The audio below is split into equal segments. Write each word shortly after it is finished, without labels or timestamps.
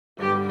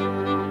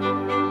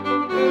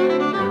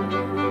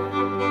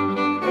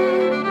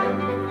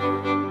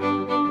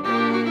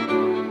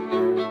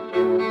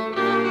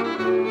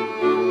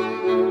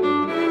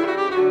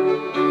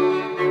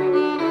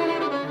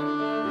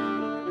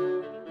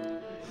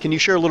Can you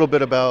share a little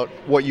bit about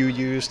what you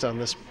used on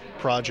this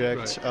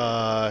project,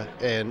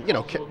 and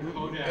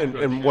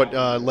and what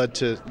led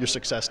to your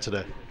success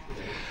today?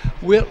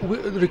 Well,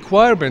 the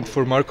requirement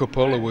for Marco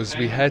Polo was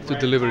we had to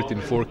deliver it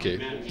in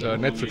 4K.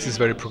 Netflix is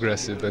very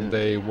progressive, and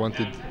they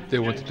wanted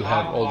to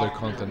have all their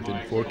content in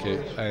 4K,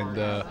 and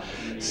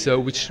so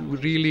which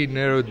really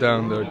narrowed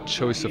down the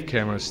choice of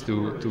cameras to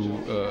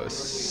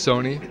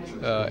Sony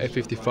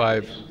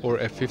f55 or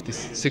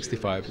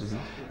f65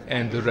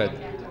 and the Red,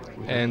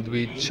 and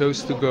we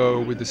chose to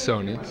go with the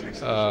Sony.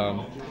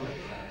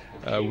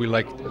 We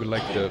like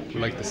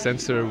the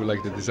sensor, we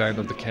like the design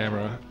of the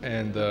camera,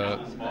 and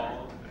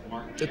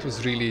that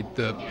was really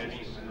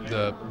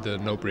the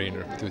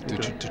no-brainer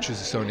to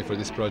choose a Sony for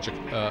this project.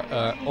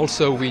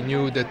 Also, we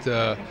knew that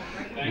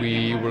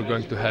we were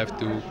going to have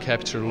to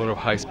capture a lot of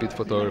high-speed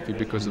photography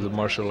because of the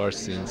martial arts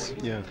scenes.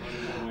 Yeah.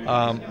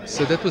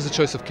 So that was the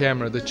choice of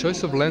camera. The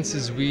choice of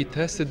lenses, we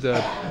tested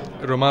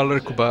Roman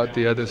Lerkubat,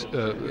 the other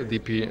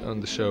DP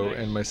on the show,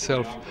 and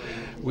myself.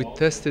 We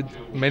tested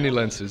many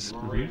lenses.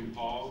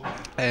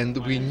 And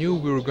we knew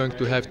we were going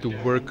to have to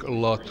work a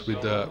lot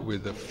with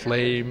the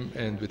flame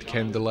and with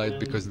candlelight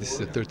because this is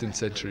a 13th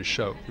century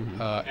show.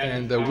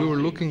 And we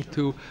were looking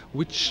to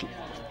which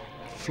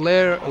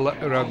flare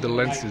around the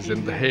lenses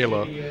and the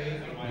halo,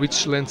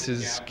 which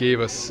lenses gave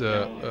us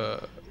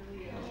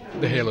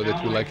the halo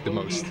that we liked the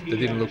most. They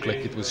didn't look like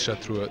it was shot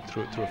through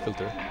a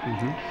filter.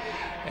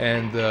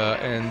 And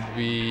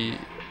we,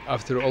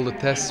 after all the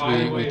tests,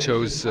 we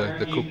chose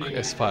the Cooke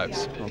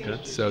S5s. Okay.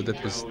 So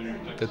that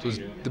was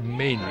the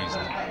main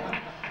reason.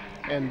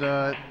 And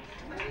I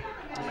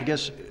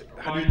guess,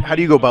 how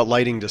do you go about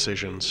lighting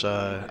decisions?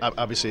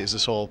 Obviously, is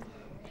this all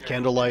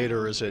candlelight,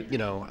 or is it,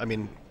 I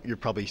mean, you're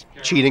probably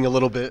cheating a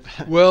little bit?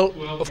 Well,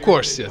 of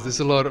course, yes. There's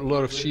a lot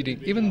of cheating.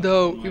 Even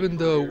though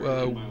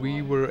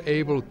we were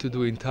able to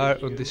do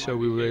on this show,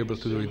 we were able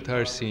to do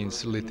entire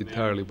scenes lit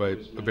entirely by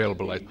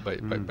available light,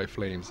 by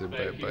flames and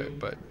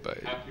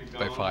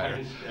by fire.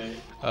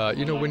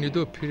 When you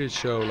do a period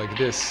show like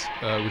this,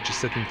 which is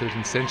set in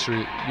 13th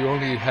century, you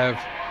only have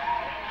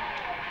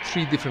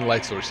 3 different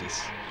light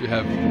sources. You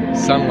have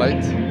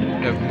sunlight,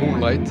 you have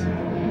moonlight,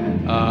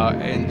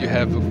 and you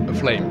have a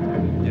flame.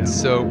 Yeah.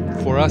 So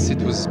for us,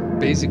 it was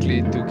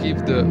basically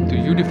to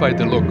unify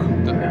the look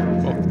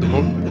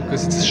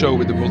because it's a show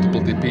with the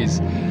multiple DPs.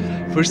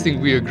 First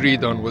thing we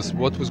agreed on was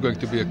what was going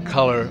to be a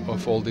color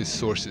of all these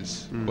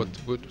sources.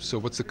 So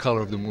what's the color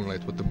of the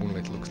moonlight? What the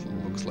moonlight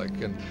looks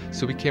like, and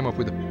so we came up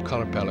with a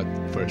color palette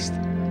first.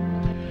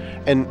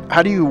 And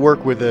how do you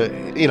work with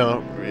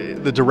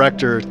the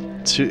director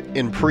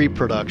in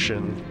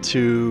pre-production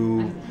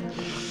to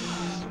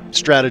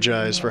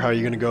strategize for how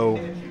you're going to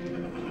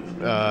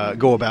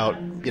go about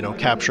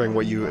capturing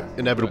what you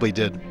inevitably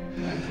did?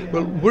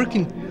 Well,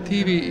 working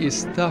TV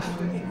is tough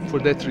for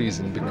that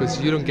reason,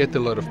 because you don't get a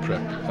lot of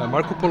prep.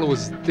 Marco Polo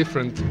was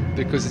different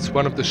because it's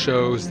one of the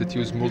shows that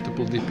use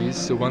multiple DPs,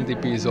 so one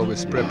DP is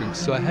always prepping.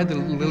 So I had a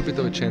little bit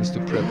of a chance to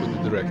prep with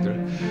the director.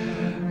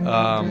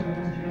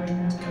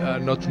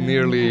 Not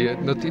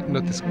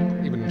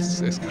even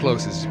as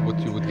close as what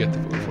you would get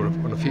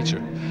on a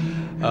feature.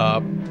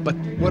 But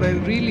what I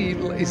really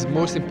is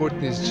most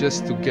important is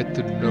just to get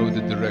to know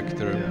the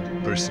director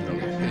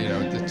personally.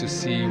 To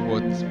see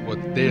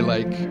what they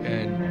like,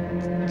 and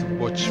to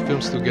watch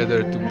films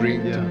together, to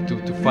bring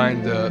to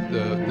find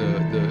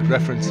the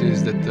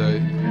references that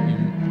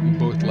you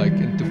both like,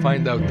 and to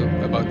find out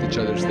about each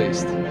other's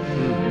taste.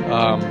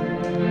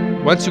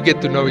 Once you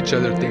get to know each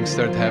other, things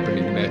start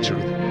happening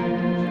naturally.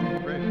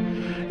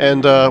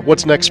 And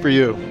what's next for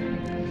you?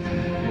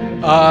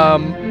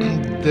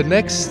 The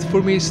next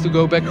for me is to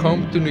go back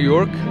home to New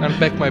York,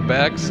 unpack my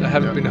bags. I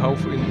haven't been home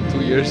in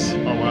 2 years.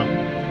 Oh wow!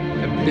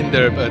 I've been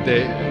there a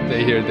day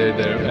here, day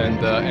there,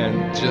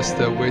 and just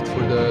wait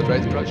for the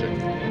right project.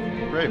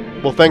 Great.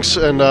 Well, thanks,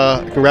 and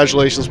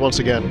congratulations once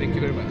again. Thank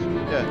you very much.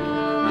 Yeah.